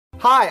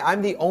Hi,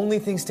 I'm the only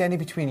thing standing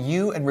between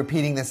you and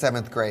repeating the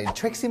 7th grade,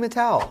 Trixie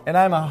Mattel. And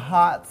I'm a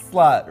hot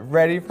slut,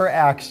 ready for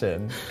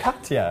action,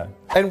 Katya.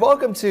 And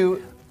welcome to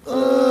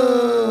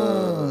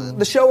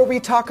the show where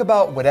we talk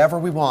about whatever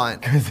we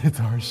want. Because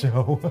it's our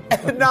show.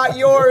 And not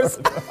yours.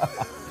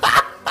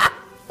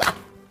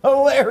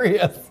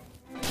 Hilarious.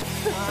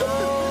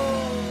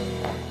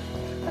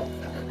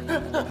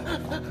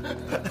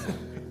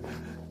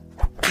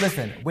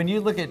 Listen, when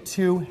you look at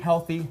two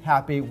healthy,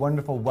 happy,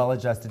 wonderful,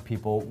 well-adjusted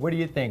people, what do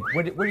you think?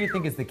 What do you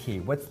think is the key?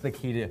 What's the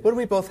key to What do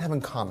we both have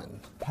in common?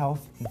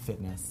 health and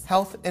fitness?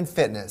 Health and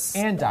fitness.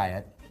 And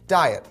diet.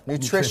 Diet,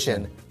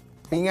 nutrition,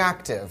 being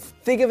active.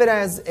 Think of it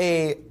as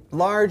a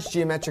large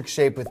geometric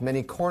shape with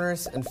many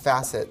corners and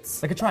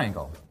facets. Like a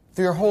triangle.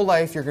 For your whole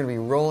life, you're going to be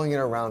rolling it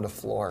around a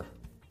floor.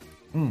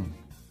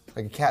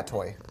 Like a cat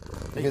toy.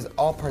 Because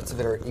all parts of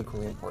it are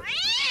equally important.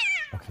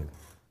 Okay.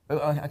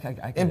 I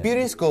get In it.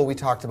 beauty school, we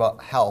talked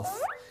about health,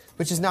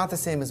 which is not the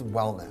same as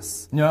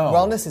wellness. No.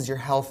 Wellness is your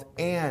health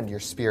and your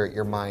spirit,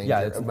 your mind,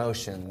 your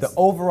emotions. The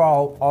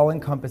overall,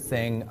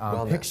 all-encompassing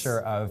Wellness.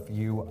 picture of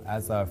you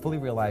as a fully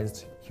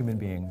realized human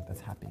being that's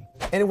happy.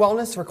 And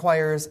wellness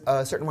requires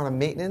a certain amount of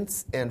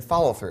maintenance and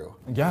follow-through.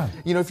 Yeah.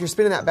 You know, if you're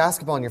spinning that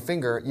basketball on your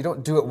finger, you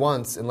don't do it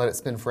once and let it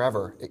spin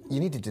forever. You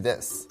need to do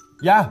this.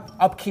 Yeah,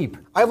 upkeep.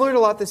 I've learned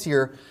a lot this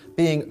year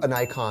being an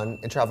icon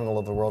and traveling all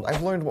over the world.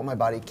 I've learned what my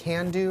body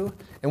can do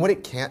and what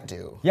it can't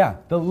do. Yeah,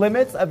 the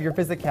limits of your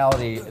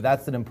physicality,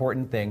 that's an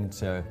important thing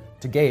to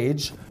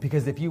gauge,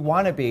 because if you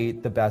want to be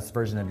the best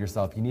version of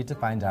yourself, you need to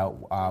find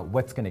out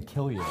what's going to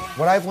kill you.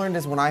 What I've learned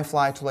is when I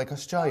fly to like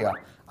Australia,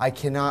 I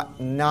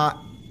cannot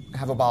not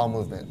have a bowel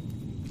movement.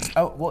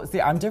 Oh, well, see,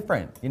 I'm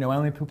different. You know, I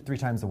only poop 3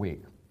 times a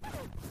week.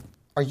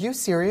 Are you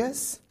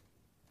serious?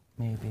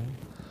 Maybe.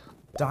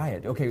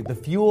 Diet. Okay, the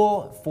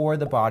fuel for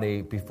the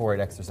body before it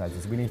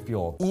exercises. We need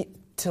fuel. Eat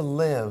to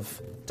live.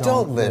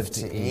 Don't live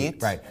to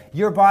eat. Right.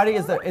 Your body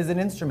is an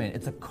instrument.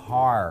 It's a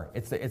car.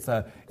 It's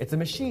a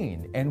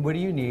machine. And what do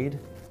you need?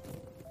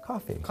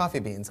 Coffee. Coffee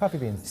beans. Coffee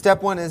beans.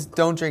 Step 1 is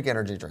don't drink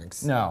energy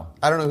drinks. No.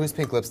 I don't know whose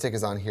pink lipstick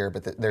is on here,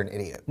 but they're an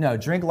idiot. No,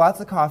 drink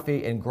lots of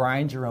coffee and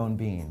grind your own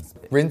beans.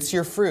 Rinse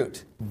your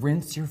fruit.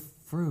 Rinse your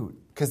fruit.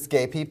 Because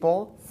gay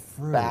people,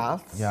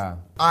 baths. Yeah.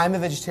 I'm a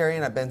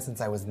vegetarian. I've been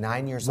since I was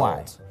 9 years Why?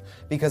 old.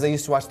 Because I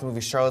used to watch the movie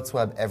Charlotte's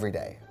Web every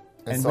day.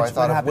 And so what I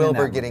thought of happened in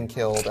Wilbur that getting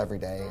killed every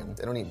day. And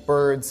I don't eat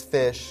birds,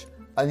 fish,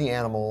 any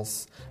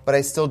animals. But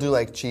I still do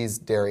like cheese,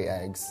 dairy,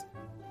 eggs.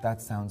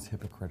 That sounds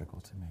hypocritical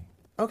to me.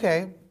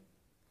 Okay.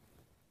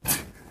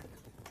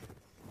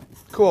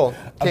 Cool.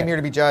 Came here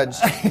to be judged.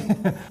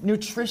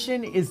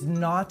 Nutrition is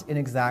not an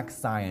exact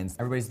science.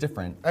 Everybody's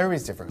different.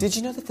 Everybody's different. Did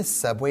you know that the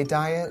Subway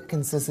diet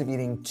consists of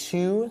eating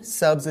 2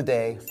 subs a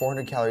day,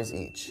 400 calories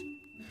each?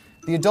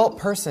 The adult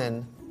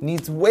person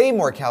needs way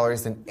more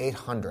calories than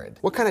 800.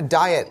 What kind of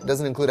diet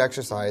doesn't include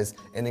exercise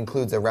and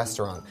includes a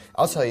restaurant?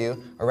 I'll tell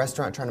you, a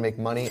restaurant trying to make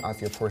money off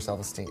your poor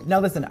self-esteem.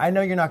 Now listen, I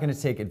know you're not going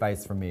to take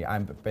advice from me.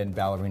 I've been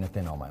ballerina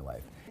thin all my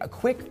life. A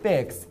quick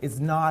fix is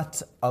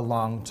not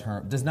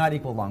does not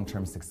equal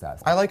long-term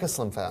success. I like a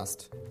Slim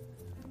Fast.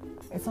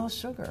 It's all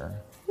sugar.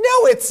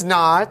 No, it's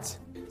not!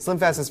 Slim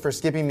Fast is for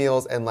skipping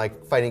meals and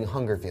like fighting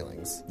hunger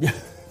feelings. Yeah.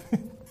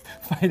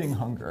 Fighting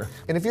hunger.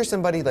 And if you're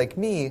somebody like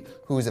me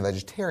who's a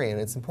vegetarian,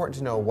 it's important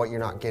to know what you're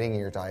not getting in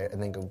your diet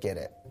and then go get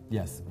it.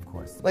 Yes, of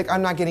course. Like,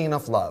 I'm not getting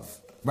enough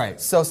love. Right.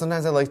 So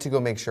sometimes I like to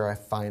go make sure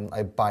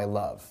I buy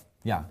love.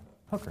 Yeah.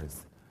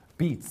 Hookers.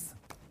 Beets.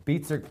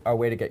 Beets are a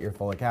way to get your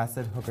folic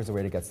acid. Hookers are a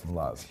way to get some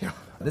love. Yeah.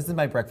 This is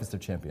my breakfast of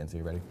champions. Are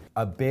you ready?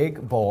 A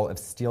big bowl of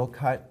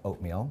steel-cut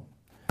oatmeal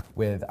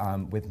with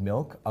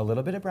milk, a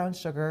little bit of brown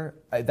sugar.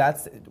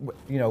 It's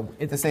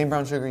The same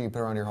brown sugar you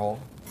put around your hole?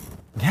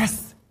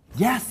 Yes.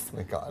 Yes. Oh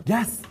my God.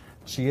 Yes.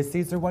 Chia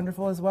seeds are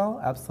wonderful as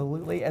well.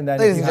 Absolutely. And then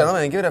Ladies and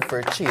gentlemen, give it up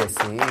for chia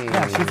seeds.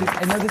 Yeah, chia seeds.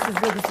 And no, this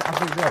is real. This is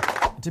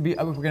absolutely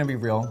real. We're gonna be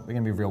real. We're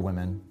gonna be real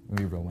women. We're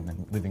gonna be real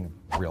women living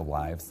real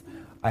lives.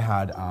 I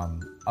had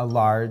a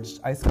large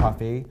iced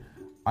coffee.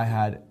 I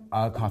had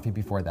a coffee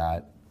before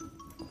that.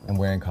 I'm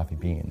wearing coffee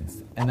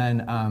beans. And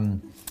then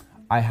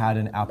I had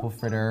an apple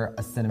fritter,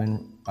 a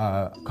cinnamon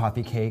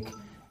coffee cake,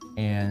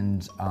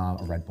 and a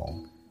Red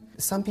Bull.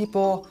 Some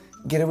people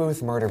get away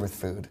with murder with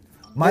food.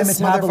 My this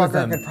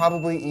metabolism motherfucker could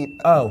probably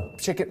eat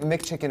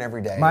McChicken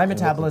every day. My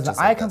metabolism,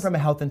 I come from a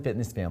health and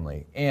fitness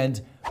family,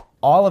 and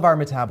all of our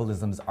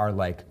metabolisms are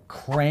like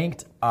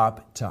cranked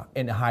up to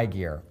in high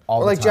gear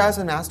all the time. Like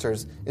Jasmine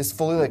Masters is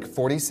fully like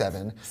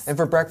 47, and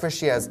for breakfast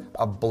she has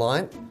a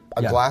blunt,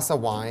 a glass of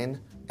wine,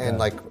 and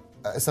like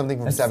something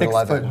from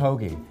 7-Eleven. 6-foot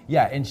hoagie.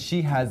 Yeah, and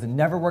she has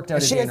never worked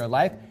out a day in her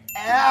life.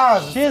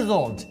 Abs.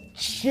 Chiseled.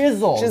 She has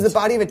the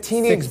body of a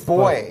teenage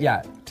boy.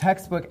 Yeah,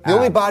 textbook The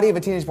only body of a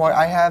teenage boy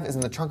I have is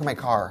in the trunk of my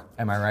car.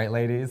 Am I right,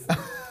 ladies?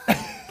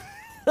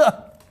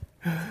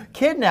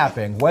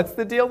 Kidnapping. What's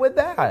the deal with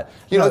that?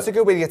 You know, it's a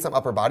good way to get some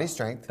upper body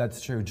strength.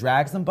 That's true.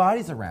 Drag some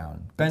bodies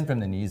around. Bend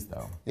from the knees,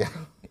 though. Yeah.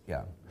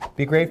 Yeah.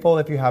 Be grateful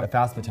if you have a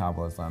fast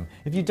metabolism.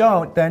 If you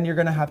don't, then you're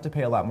going to have to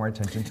pay a lot more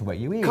attention to what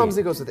you eat. Comes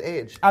and goes with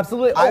age.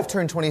 Absolutely. I've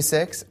turned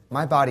 26.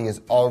 My body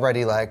is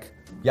already like,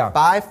 Yeah.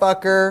 Bye,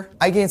 fucker.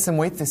 I gained some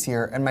weight this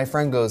year, and my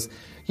friend goes,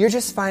 "You're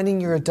just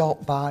finding your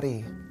adult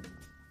body."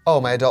 Oh,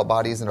 my adult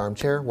body is an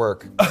armchair?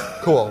 Work.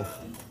 Cool.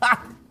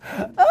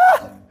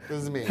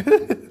 This is me.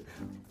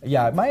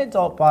 Yeah, my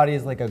adult body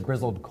is like a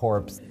grizzled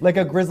corpse. Like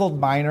a grizzled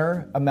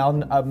miner, a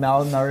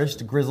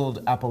malnourished,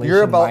 grizzled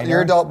Appalachian miner.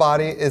 Your adult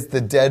body is the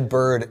dead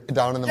bird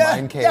down in the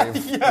mine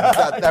cave.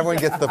 Everyone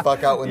gets the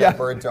fuck out when that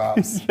bird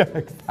drops. Yeah,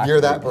 exactly.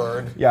 You're that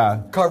bird.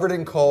 Yeah. Covered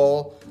in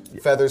coal,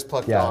 feathers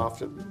plucked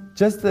off.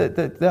 Just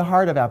the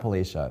heart of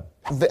Appalachia.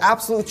 The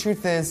absolute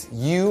truth is,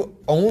 you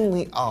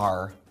only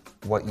are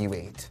what you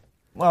ate.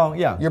 Well,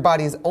 yeah. Your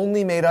body is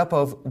only made up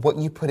of what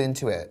you put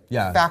into it.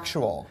 Yeah.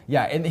 Factual.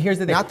 Yeah, and here's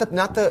the thing.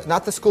 Not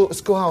the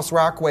Schoolhouse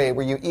Rock way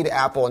where you eat an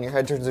apple and your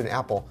head turns into an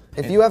apple.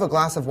 If you have a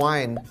glass of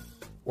wine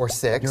or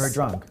 6, you're a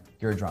drunk.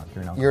 You're an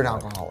alcoholic. You're an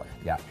alcoholic.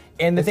 Yeah.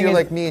 And the if thing you're is,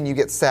 like me and you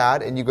get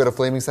sad and you go to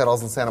Flaming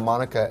Saddles in Santa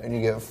Monica and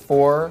you get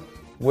 4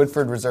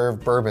 Woodford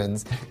Reserve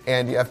bourbons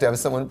and you have to have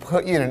someone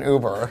put you in an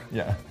Uber.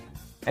 Yeah.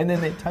 And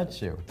then they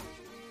touch you.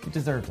 You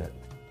deserved it.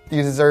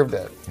 You deserved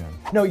it. Yeah.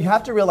 No, you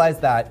have to realize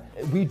that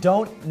we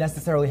don't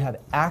necessarily have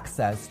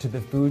access to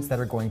the foods that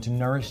are going to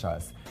nourish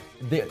us.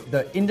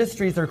 The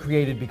industries are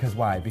created because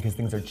why? Because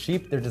things are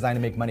cheap, they're designed to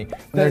make money.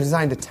 They're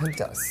designed to tempt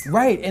us.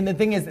 Right, and the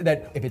thing is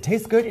that if it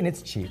tastes good and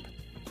it's cheap,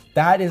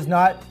 that does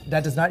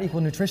not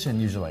equal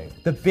nutrition usually.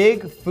 The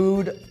big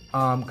food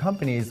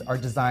companies are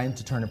designed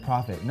to turn a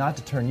profit, not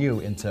to turn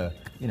you into,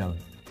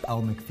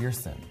 Elle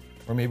McPherson.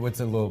 Or maybe what's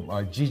a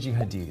little Gigi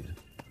Hadid.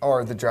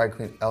 Or the drag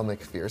queen Elle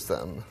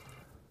McPherson.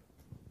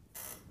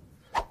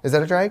 Is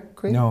that a drag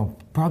queen? No,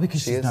 probably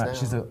because she's now.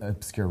 She's an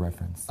obscure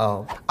reference.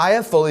 Oh. I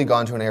have fully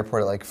gone to an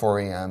airport at like 4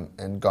 a.m.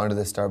 and gone to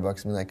the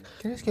Starbucks and been like,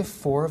 can you just give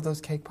 4 of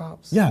those cake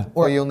pops? Yeah.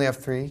 Or you only have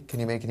 3?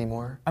 Can you make any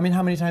more? I mean,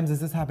 how many times has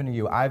this happened to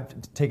you? I've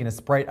taken a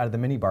Sprite out of the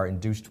minibar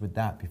and douched with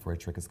that before a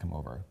trick has come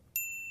over.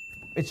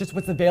 It's just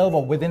what's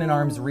available within an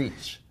arm's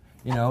reach.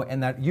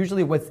 And that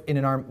usually what's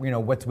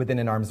within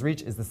an arm's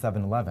reach is the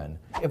 7-Eleven.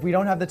 If we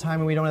don't have the time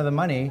and we don't have the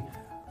money,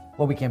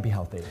 well, we can't be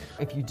healthy.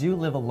 If you do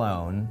live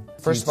alone...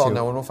 First of all,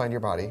 no one will find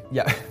your body.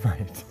 Yeah,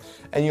 right.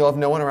 And you'll have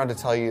no one around to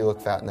tell you you look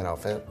fat in that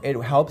outfit. It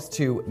helps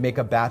to make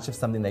a batch of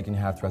something they can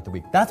have throughout the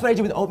week. That's what I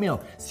do with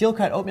oatmeal.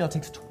 Steel-cut oatmeal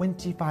takes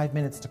 25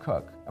 minutes to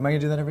cook. Am I going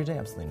to do that every day?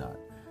 Absolutely not.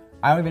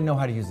 I don't even know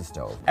how to use a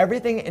stove.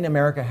 Everything in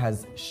America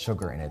has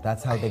sugar in it.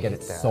 That's how they get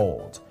it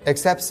sold.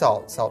 Except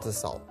salt. Salt is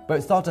salt.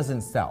 But salt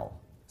doesn't sell.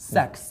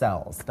 Sex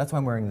sells. That's why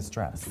I'm wearing this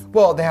dress.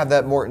 Well, they have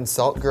that Morton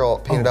Salt girl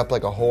painted up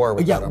like a whore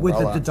with that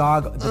umbrella. With the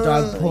dog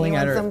pulling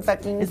at her.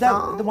 Is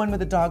that the one with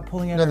the dog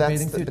pulling at her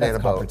bathing suit? Banana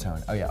That's boat.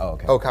 Coppertone. Oh yeah. Oh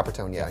okay. Oh,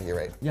 Coppertone. Yeah, you're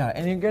right. Yeah,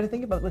 and you got to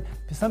think about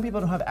some people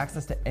don't have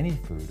access to any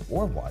food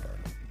or water.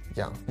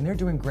 Yeah. And they're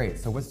doing great.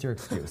 So what's your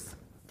excuse?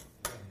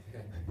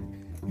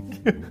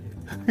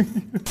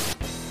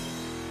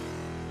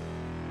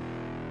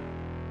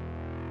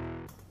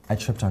 I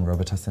tripped on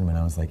Robitussin when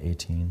I was like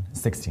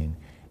 16.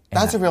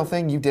 That's a real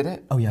thing. You did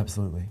it? Oh yeah,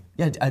 absolutely.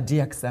 Yeah,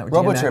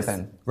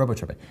 Robotrippin.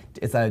 Robotrippin.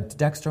 It's a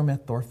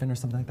dextromethorphan or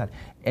something like that.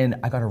 And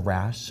I got a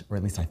rash, or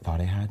at least I thought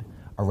I had,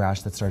 a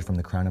rash that started from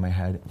the crown of my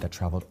head that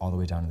traveled all the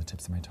way down to the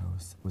tips of my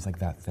toes. It was like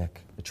that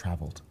thick. It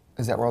traveled.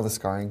 Is that where all the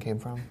scarring came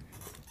from?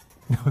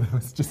 No, that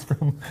was just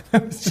from...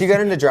 She got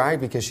into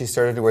drag because she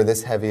started to wear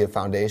this heavy of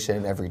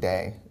foundation every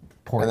day.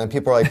 And then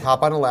people were like,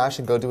 pop on a lash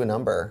and go do a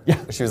number. Yeah.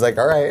 She was like,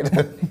 all right.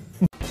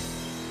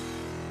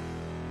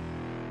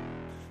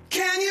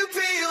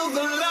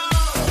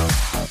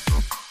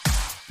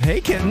 Hey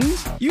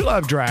kittens, you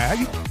love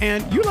drag,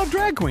 and you love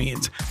drag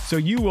queens, so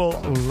you will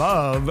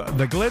love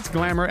the glitz,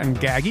 glamour, and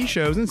gaggy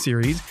shows and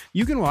series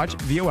you can watch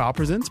via WoW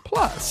Presents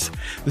Plus,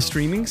 the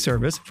streaming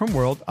service from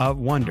World of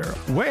Wonder,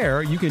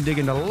 where you can dig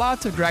into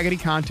lots of draggedy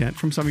content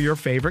from some of your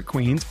favorite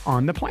queens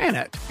on the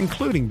planet,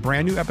 including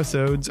brand new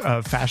episodes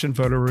of Fashion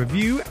Photo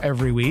Review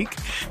every week.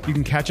 You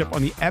can catch up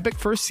on the epic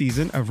first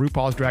season of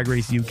RuPaul's Drag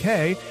Race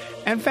UK,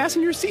 and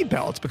fasten your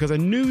seatbelts because a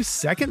new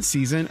second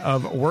season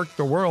of Work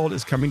the World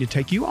is coming to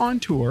take you on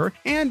tour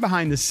and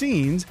behind the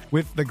scenes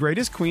with the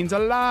greatest queens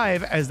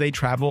alive as they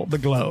travel the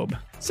globe.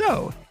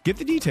 So, get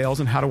the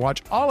details on how to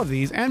watch all of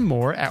these and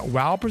more at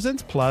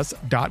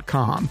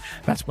wowpresentsplus.com.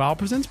 That's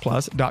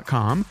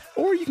wowpresentsplus.com,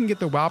 or you can get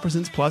the Wow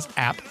Presents Plus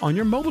app on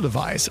your mobile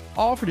device,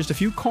 all for just a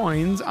few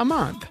coins a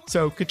month.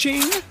 So,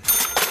 ka-ching,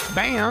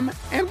 bam,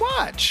 and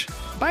watch.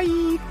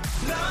 Bye.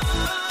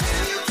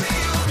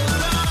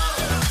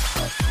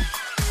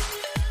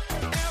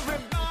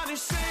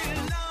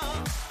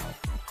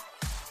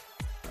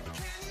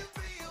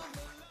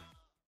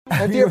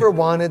 Have you ever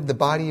wanted the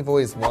body you've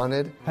always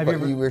wanted, but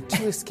you were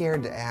too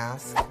scared to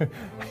ask?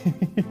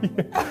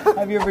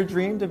 Have you ever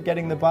dreamed of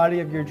getting the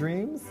body of your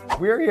dreams?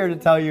 We're here to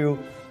tell you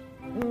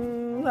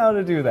how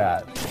to do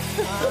that.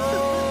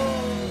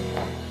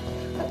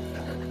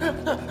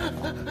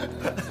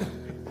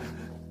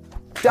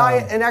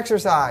 Diet and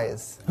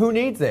exercise. Who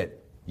needs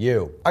it?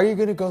 You. Are you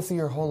going to go through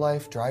your whole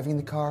life driving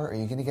the car, or are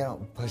you going to get out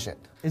and push it?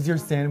 Is your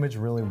sandwich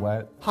really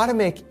wet? How to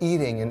make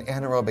eating an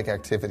anaerobic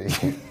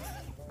activity.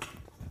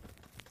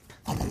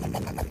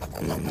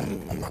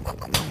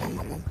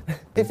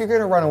 If you're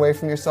gonna run away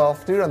from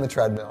yourself, do it on the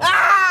treadmill.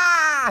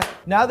 Ah!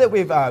 Now that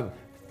we've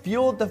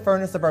fueled the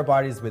furnace of our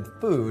bodies with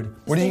food,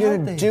 What are you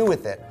gonna do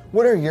with it?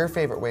 What are your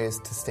favorite ways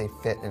to stay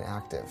fit and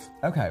active?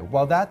 Okay,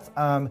 well that's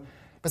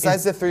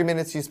Besides the 3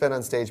 minutes you spend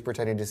on stage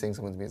pretending to sing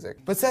someone's music.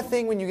 What's that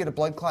thing when you get a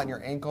blood clot in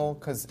your ankle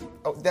because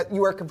that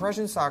you wear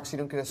compression socks so you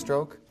don't get a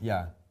stroke?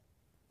 Yeah.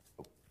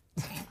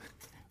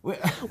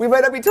 We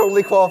might not be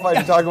totally qualified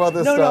to talk about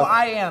this stuff. No,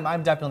 I am. I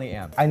definitely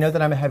am. I know that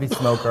I'm a heavy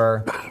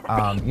smoker.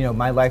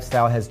 My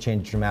lifestyle has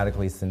changed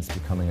dramatically since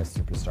becoming a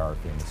superstar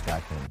famous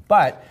drag queen.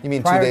 But you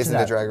mean 2 days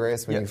into Drag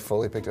Race when you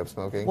fully picked up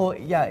smoking? Well,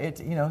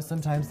 yeah.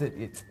 Sometimes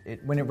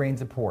when it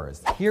rains, it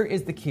pours. Here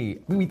is the key.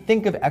 When we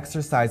think of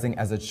exercising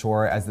as a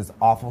chore, as this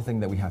awful thing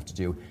that we have to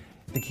do,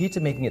 the key to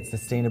making it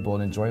sustainable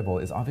and enjoyable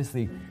is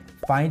obviously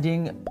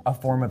finding a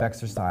form of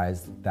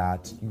exercise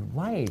that you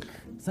like.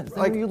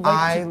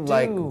 I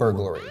like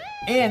burglary.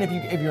 And if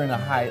you're in a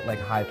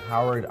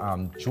high-powered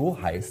jewel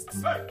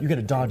heists, you got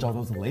to dodge all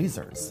those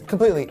lasers.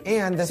 Completely.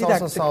 And this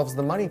also solves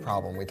the money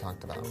problem we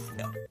talked about.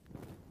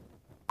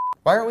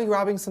 Why aren't we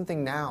robbing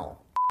something now?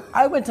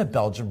 I went to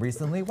Belgium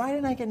recently. Why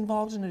didn't I get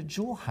involved in a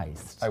jewel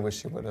heist? I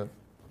wish you would have.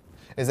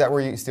 Is that where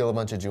you steal a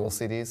bunch of jewel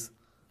CDs?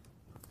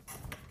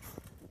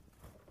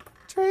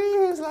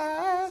 Dreams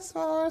last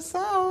for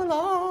so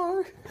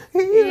long,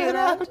 even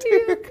after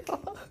you're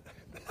gone.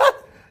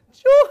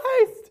 Jewel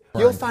heist!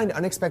 You'll find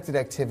unexpected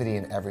activity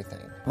in everything.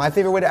 My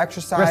favorite way to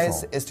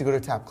exercise is to go to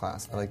tap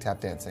class. I like tap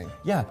dancing.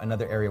 Yeah,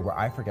 another area where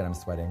I forget I'm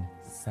sweating,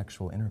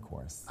 sexual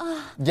intercourse.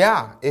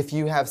 Yeah, if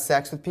you have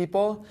sex with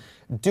people,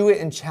 do it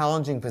in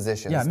challenging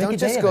positions. Yeah, Don't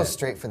just go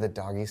straight for the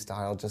doggy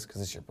style just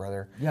because it's your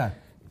brother. Yeah.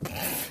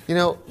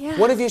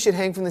 One of you should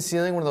hang from the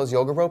ceiling, one of those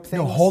yoga rope things.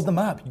 No, hold them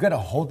up. You gotta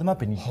hold them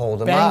up and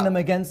bang them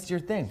against your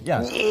thing.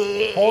 Yeah.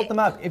 Hold them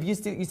up. If you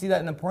see that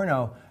in a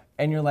porno,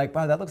 and you're like,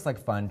 wow, that looks like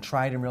fun.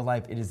 Try it in real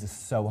life. It is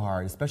just so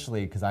hard,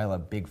 especially because I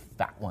love big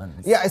fat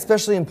ones. Yeah,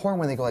 especially in porn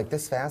when they go like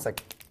this fast,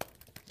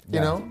 you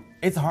know?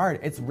 It's hard.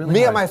 It's really hard.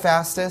 Me at my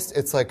fastest,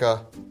 it's like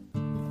a...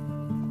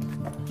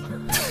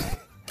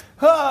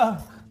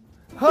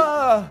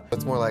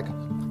 It's more like...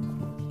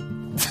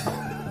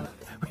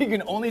 You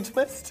can only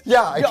twist?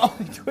 Yeah. You can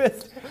only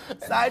twist.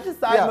 Side to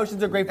side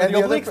motions are great for the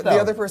obliques, though.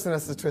 The other person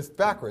has to twist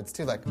backwards,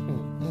 too, like...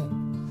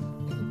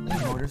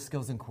 Motor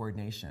skills and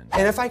coordination.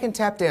 And if I can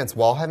tap dance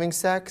while having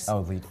sex,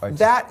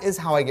 that is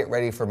how I get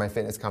ready for my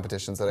fitness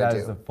competitions that I do.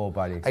 That is a full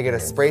body experience. I get a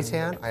spray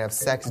tan, I have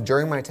sex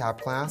during my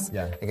tap class,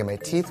 I get my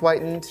teeth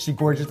whitened. She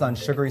gorges on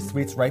sugary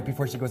sweets right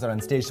before she goes out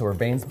on stage so her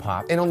veins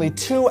pop. And only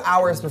 2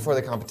 hours before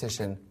the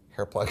competition,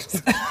 hair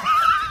plugs.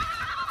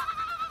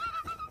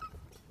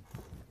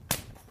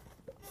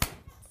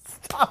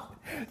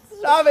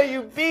 Stop it,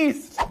 you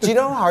beast! Do you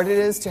know how hard it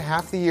is to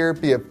half the year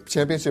be a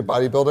championship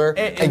bodybuilder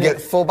and get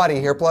full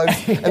body hair plugs,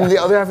 and then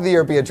the other half of the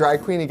year be a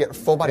drag queen and get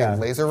full body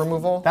laser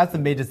removal? That's a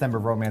May-December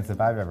romance if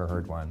I've ever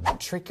heard one.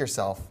 Trick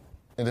yourself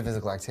into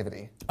physical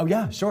activity. Oh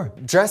yeah, sure.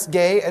 Dress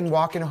gay and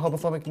walk in a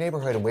homophobic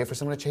neighborhood and wait for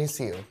someone to chase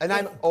you. And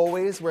I'm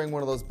always wearing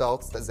one of those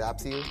belts that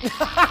zaps you.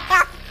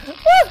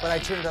 But I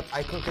turn it up,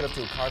 I hook it up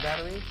to a car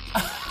battery.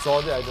 So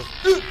all day I just...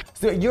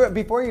 So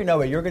before you know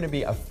it, you're gonna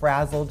be a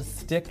frazzled,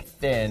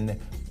 stick-thin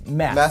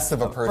mess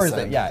of a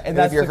person. Yeah, and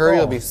if you're her,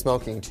 you'll be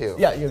smoking too.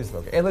 Yeah, you'll be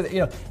smoking. And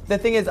the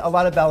thing is, a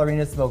lot of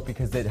ballerinas smoke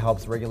because it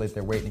helps regulate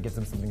their weight and it gives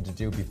them something to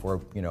do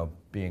before,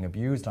 being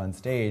abused on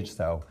stage.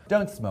 So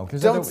don't smoke.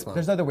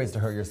 There's other ways to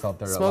hurt yourself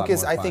that are a lot more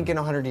fun. I think in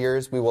 100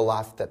 years, we will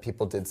laugh that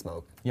people did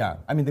smoke. Yeah,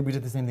 I mean, we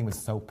did the same thing with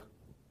soap.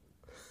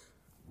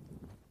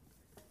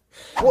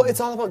 Well, it's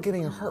all about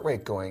getting your heart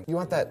rate going. You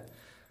want that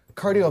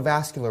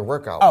cardiovascular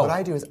workout. Oh. What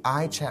I do is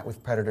I chat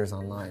with predators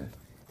online.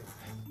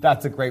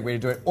 That's a great way to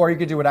do it. Or you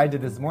could do what I did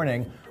this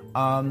morning.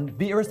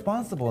 Be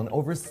irresponsible and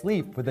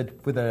oversleep with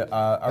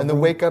a and then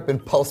wake up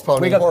and pulse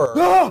pounding horror.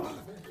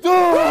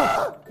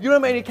 You know how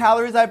many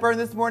calories I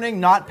burned this morning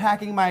not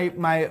packing my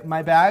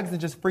bags and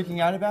just freaking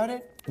out about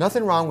it?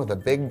 Nothing wrong with a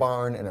big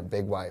barn and a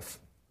big wife.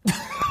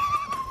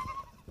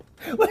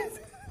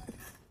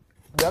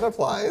 That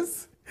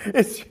applies.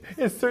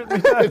 It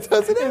certainly does.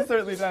 Doesn't it? It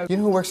certainly does. You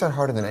know who works out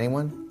harder than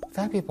anyone?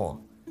 Fat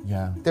people.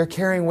 Yeah. They're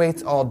carrying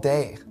weights all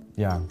day.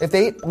 Yeah.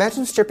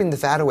 Imagine stripping the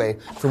fat away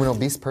from an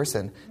obese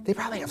person, they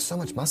probably have so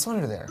much muscle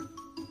under there.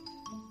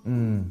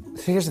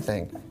 So here's the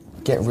thing,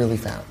 get really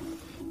fat.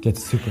 Get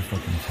super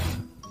fucking fat.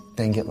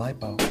 Then get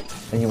lipo.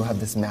 And you will have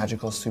this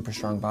magical, super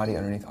strong body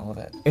underneath all of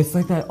it. It's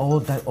like that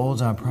old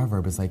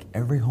proverb. It's like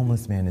every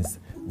homeless man is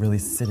really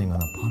sitting on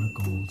a pot of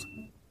gold.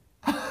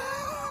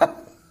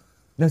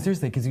 No,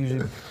 seriously, because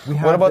usually we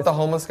have. What about the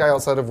homeless guy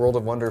outside of World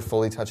of Wonder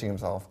fully touching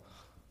himself?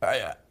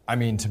 I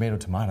mean,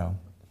 tomato.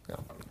 Yeah.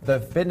 The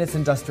fitness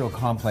industrial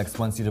complex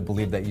wants you to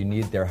believe that you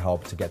need their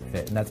help to get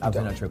fit, and that's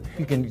absolutely not true.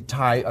 You can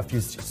tie a few,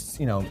 6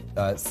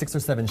 or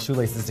 7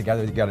 shoelaces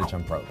together, you gotta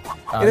jump rope.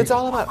 And it's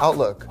all about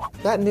outlook.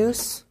 That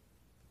noose,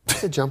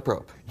 It's a jump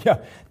rope.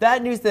 Yeah,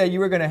 that noose that you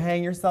were going to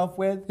hang yourself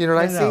with. You know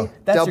what I see?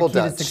 That's Double your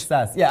key Dutch. to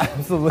success. Yeah,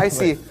 absolutely. I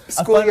see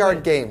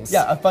schoolyard games.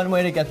 Yeah, a fun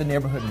way to get the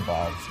neighborhood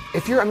involved.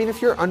 If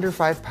you're under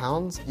 5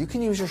 pounds, you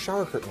can use your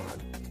shower curtain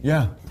rod.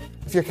 Yeah.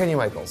 If you're Kenny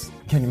Michaels.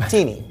 Teeny.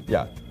 Teeny.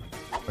 Yeah.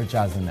 Or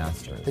Jasmine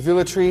Masters. If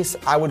you're Latrice,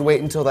 I would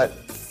wait until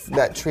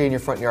that tree in your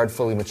front yard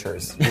fully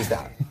matures. Use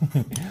that.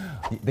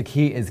 The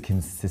key is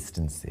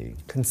consistency.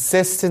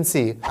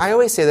 Consistency. I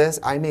always say this,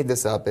 I made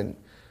this up, and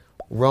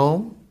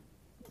Rome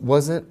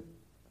wasn't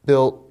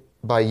built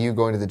by you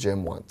going to the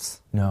gym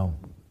once. No,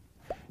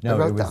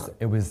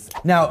 it was.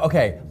 Now,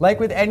 okay, like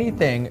with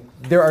anything,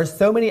 there are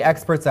so many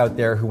experts out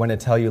there who want to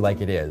tell you like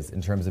it is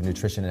in terms of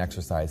nutrition and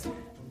exercise.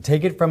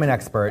 Take it from an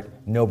expert,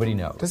 nobody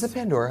knows. Does the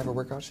Pandora have a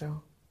workout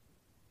show?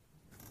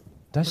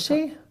 Does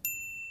she?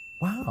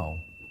 Wow.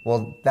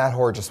 Well, that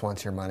whore just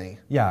wants your money.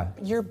 Yeah.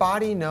 Your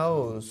body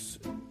knows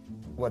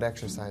what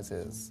exercise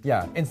is.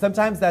 Yeah, and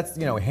sometimes that's,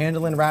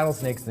 handling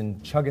rattlesnakes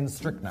and chugging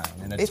strychnine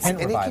and a tent And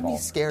revival. it can be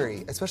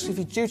scary, especially if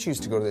you do choose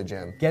to go to the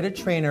gym. Get a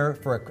trainer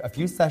for a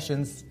few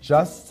sessions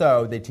just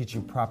so they teach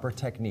you proper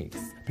techniques.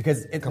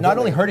 Because it's not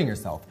only hurting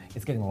yourself,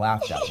 it's getting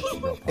laughed at. That's the real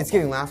problem. It's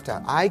getting laughed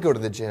at. I go to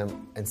the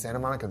gym in Santa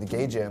Monica, the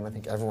gay gym, I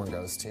think everyone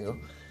goes to.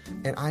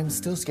 And I'm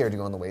still scared to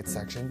go in the weights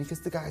section because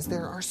the guys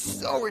there are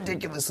so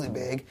ridiculously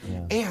big.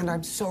 Yeah. And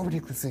I'm so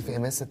ridiculously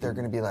famous that they're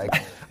going to be like,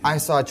 I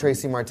saw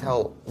Tracy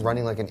Martel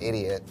running like an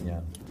idiot. Yeah.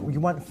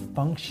 You want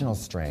functional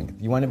strength.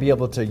 You want to be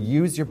able to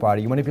use your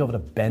body. You want to be able to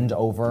bend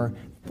over,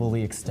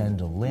 fully extend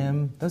a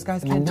limb. Those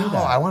guys can't do that. No,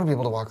 I want to be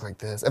able to walk like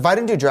this. If I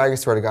didn't do drag, I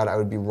swear to God, I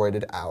would be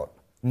roided out.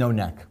 No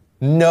neck.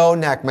 No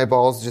neck. My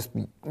balls just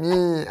be,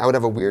 I would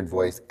have a weird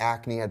voice.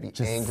 Acne, I'd be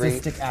just angry.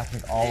 Cystic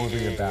acne all over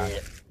your back.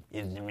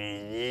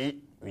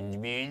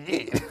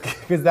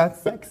 Because that's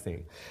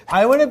sexy.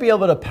 I want to be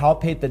able to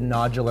palpate the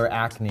nodular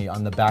acne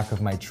on the back of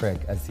my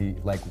trick as he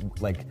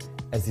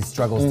as he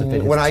struggles to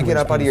fit his When I get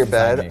 2-inch up out of your penis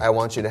beside bed, me. I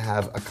want you to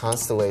have a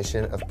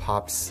constellation of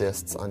popped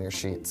cysts on your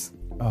sheets.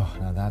 Oh,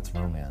 now that's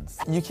romance.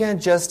 You can't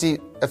just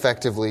eat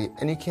effectively,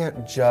 and you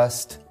can't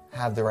just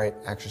have the right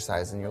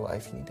exercise in your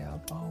life. You need to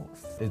have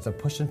both. It's a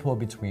push and pull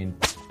between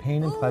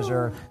pain and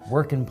pleasure,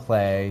 work and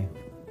play.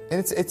 And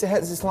it's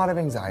a lot of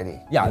anxiety.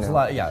 Yeah, it's a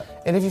lot. Yeah.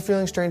 And if you're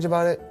feeling strange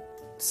about it,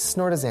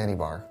 snort a Xanny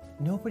bar.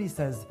 Nobody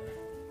says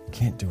you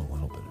can't do a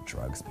little bit of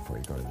drugs before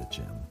you go to the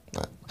gym.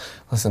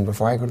 Listen,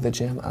 before I go to the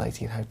gym, I like to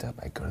get hyped up.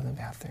 I go to the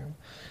bathroom,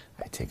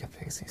 I take a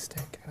pixie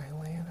stick, and I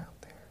lay it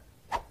out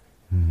there.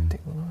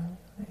 Take a little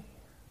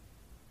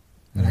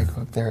and I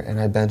go up there and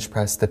I bench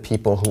press the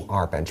people who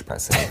are bench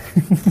pressing.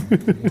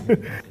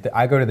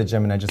 I go to the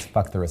gym and I just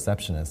fuck the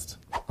receptionist.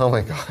 Oh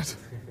my God.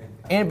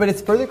 But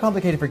it's further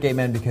complicated for gay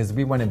men because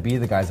we want to be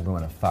the guys that we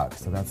want to fuck,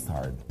 so that's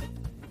hard.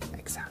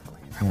 Exactly.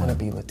 I want to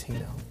be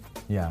Latino.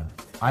 Yeah.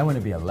 I want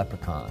to be a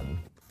leprechaun.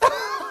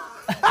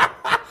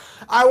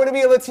 I want to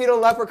be a Latino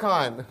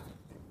leprechaun.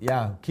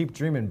 Yeah, keep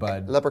dreaming,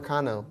 bud.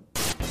 Leprechauno.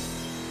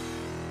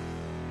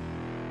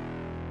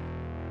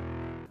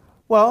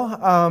 Well,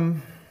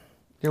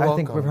 You're I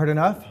welcome. think we've heard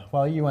enough.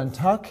 While you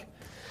untuck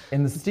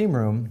in the steam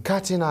room.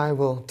 Katya and I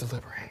will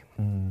deliberate.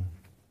 I'm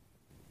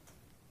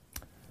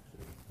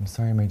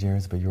sorry, my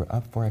dears, but you're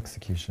up for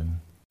execution.